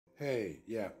Hey,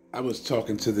 yeah, I was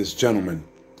talking to this gentleman,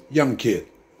 young kid.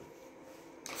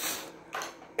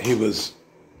 He was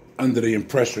under the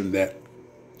impression that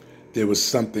there was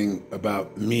something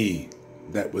about me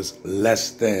that was less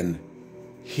than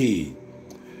he.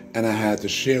 And I had to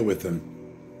share with him.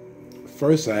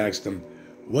 First, I asked him,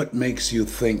 what makes you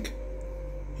think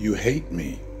you hate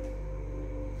me?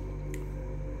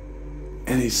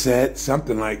 And he said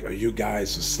something like, oh, you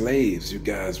guys are slaves. You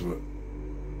guys were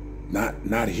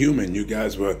not human. You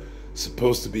guys were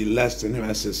supposed to be less than him.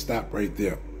 I said, stop right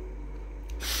there.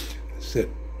 I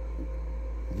said,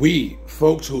 we,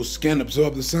 folks whose skin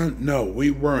absorbed the sun, no,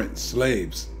 we weren't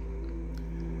slaves.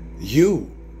 You,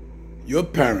 your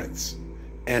parents,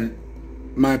 and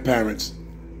my parents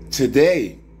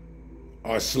today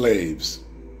are slaves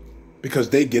because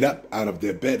they get up out of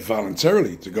their bed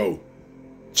voluntarily to go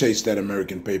chase that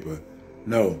American paper.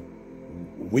 No,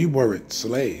 we weren't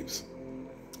slaves.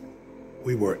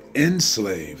 We were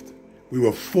enslaved. We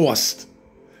were forced,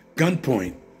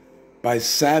 gunpoint, by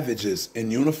savages in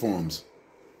uniforms.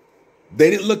 They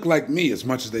didn't look like me as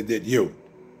much as they did you.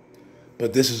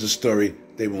 But this is a story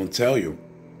they won't tell you.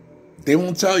 They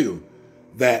won't tell you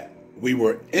that we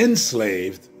were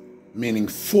enslaved, meaning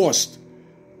forced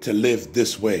to live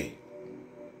this way,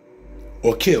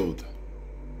 or killed.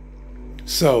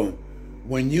 So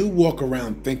when you walk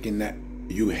around thinking that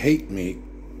you hate me,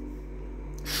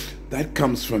 that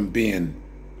comes from being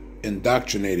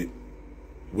indoctrinated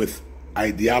with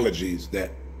ideologies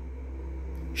that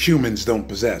humans don't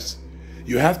possess.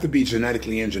 You have to be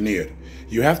genetically engineered.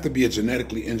 You have to be a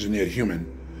genetically engineered human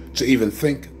to even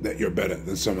think that you're better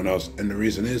than someone else. And the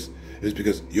reason is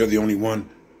because you're the only one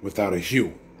without a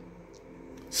hue.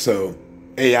 So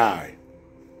AI,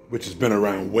 which has been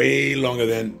around way longer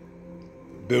than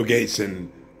Bill Gates and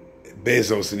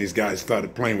Bezos and these guys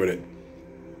started playing with it,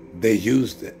 they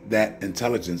used that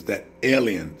intelligence, that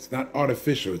alien, it's not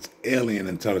artificial, it's alien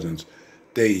intelligence.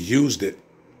 They used it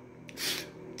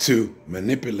to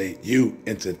manipulate you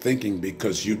into thinking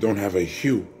because you don't have a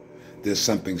hue, there's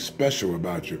something special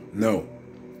about you. No.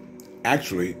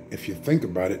 Actually, if you think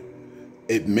about it,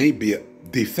 it may be a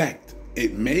defect.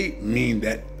 It may mean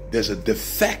that there's a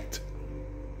defect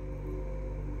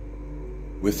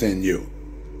within you.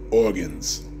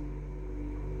 Organs,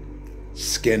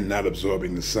 skin not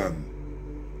absorbing the sun,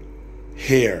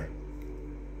 hair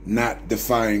not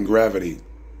defying gravity.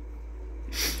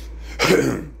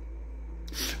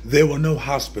 There were no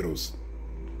hospitals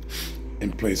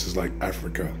in places like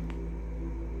Africa.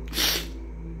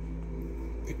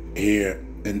 Here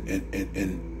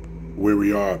in where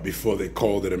we are before they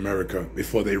called it America,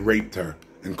 before they raped her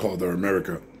and called her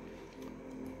America.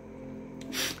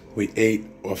 We ate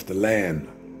off the land.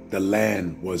 The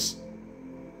land was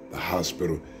the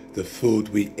hospital. The food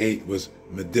we ate was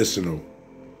medicinal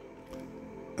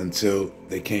until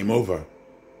they came over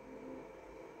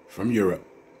from Europe.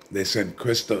 They sent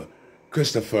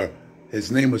Christopher,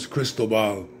 his name was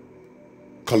Cristobal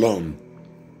Colon,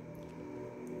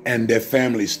 and their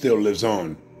family still lives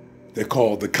on. They're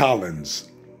called the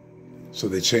Collins. So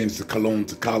they changed the Colon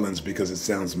to Collins because it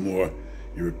sounds more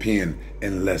European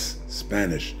and less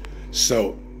Spanish.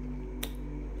 So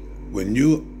when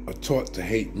you are taught to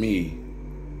hate me,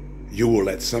 you will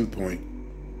at some point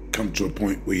come to a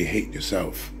point where you hate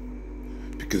yourself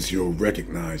because you'll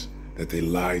recognize that they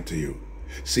lied to you.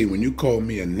 See, when you call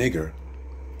me a nigger,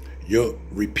 you're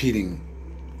repeating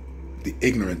the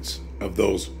ignorance of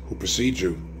those who precede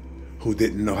you, who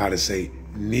didn't know how to say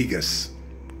negus.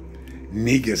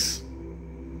 Negus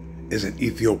is an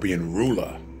Ethiopian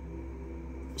ruler,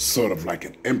 sort of like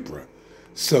an emperor.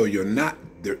 So you're not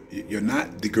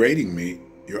degrading me.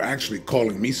 You're actually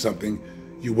calling me something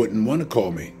you wouldn't want to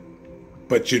call me.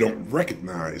 But you don't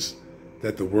recognize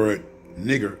that the word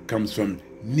nigger comes from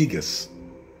negus.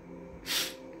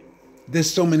 There's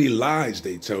so many lies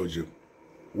they told you.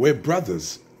 We're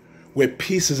brothers. We're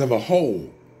pieces of a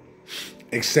whole.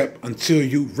 Except until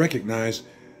you recognize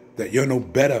that you're no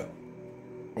better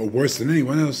or worse than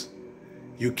anyone else,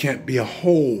 you can't be a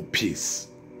whole piece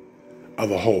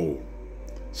of a whole.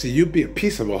 See, you'd be a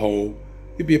piece of a whole,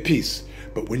 you'd be a piece.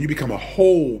 But when you become a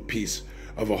whole piece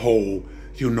of a whole,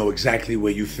 you'll know exactly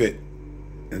where you fit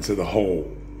into the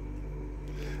whole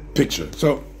picture.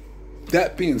 So,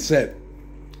 that being said,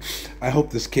 I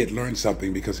hope this kid learned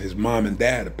something because his mom and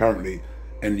dad apparently,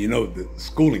 and you know, the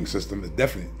schooling system is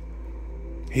definitely,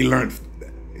 he learned,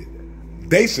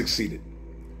 they succeeded.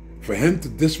 For him to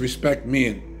disrespect me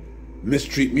and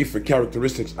mistreat me for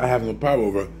characteristics I have no power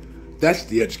over, that's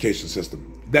the education system.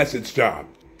 That's its job.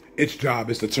 Its job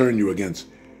is to turn you against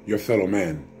your fellow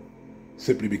man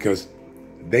simply because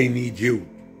they need you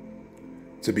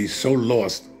to be so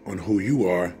lost on who you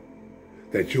are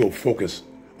that you'll focus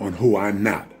on who I'm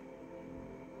not,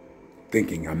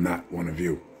 thinking I'm not one of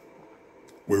you.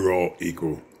 We're all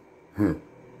equal.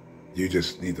 You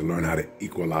just need to learn how to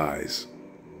equalize.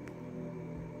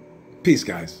 Peace,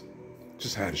 guys.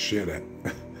 Just had to share that.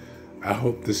 I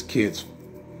hope this kid's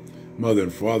mother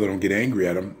and father don't get angry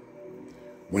at him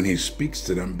when he speaks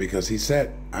to them, because he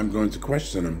said, I'm going to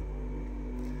question him.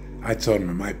 I told him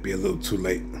it might be a little too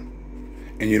late,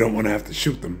 and you don't want to have to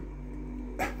shoot them.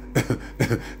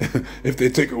 If they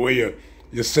take away your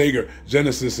Sega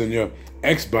Genesis and your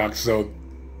Xbox, so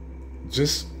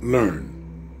just learn.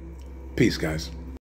 Peace, guys.